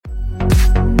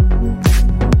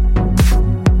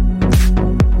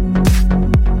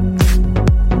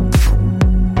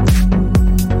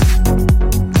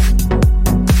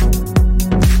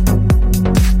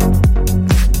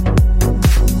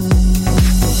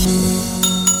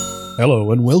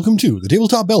Hello and welcome to the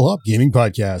Tabletop Bellhop Gaming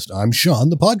Podcast. I'm Sean,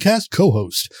 the podcast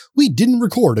co-host. We didn't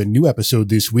record a new episode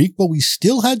this week, but we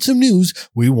still had some news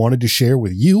we wanted to share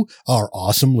with you, our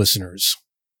awesome listeners.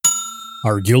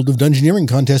 Our Guild of Dungeoneering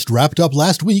contest wrapped up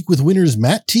last week with winners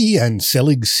Matt T and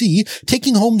Selig C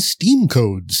taking home Steam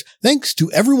codes. Thanks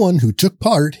to everyone who took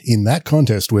part in that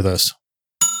contest with us.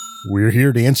 We're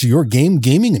here to answer your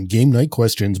gaming, and game night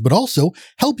questions, but also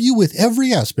help you with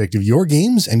every aspect of your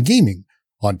games and gaming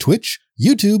on Twitch,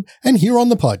 YouTube, and here on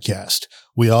the podcast.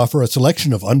 We offer a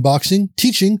selection of unboxing,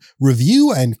 teaching,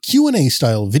 review, and Q&A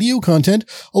style video content,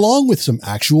 along with some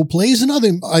actual plays and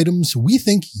other items we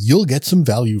think you'll get some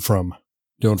value from.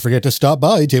 Don't forget to stop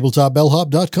by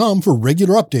tabletopbellhop.com for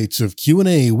regular updates of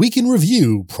Q&A, week in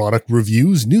review, product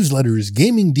reviews, newsletters,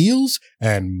 gaming deals,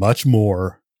 and much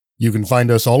more. You can find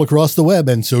us all across the web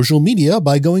and social media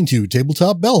by going to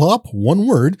Tabletop Bellhop, one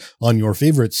word, on your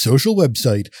favorite social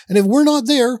website. And if we're not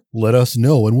there, let us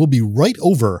know and we'll be right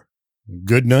over.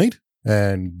 Good night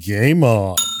and game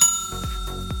on.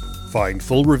 Find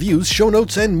full reviews, show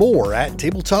notes, and more at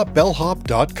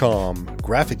tabletopbellhop.com.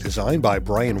 Graphic design by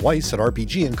Brian Weiss at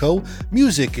RPG & Co.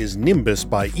 Music is Nimbus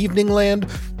by Eveningland.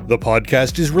 The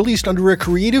podcast is released under a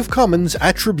Creative Commons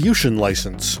Attribution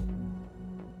license.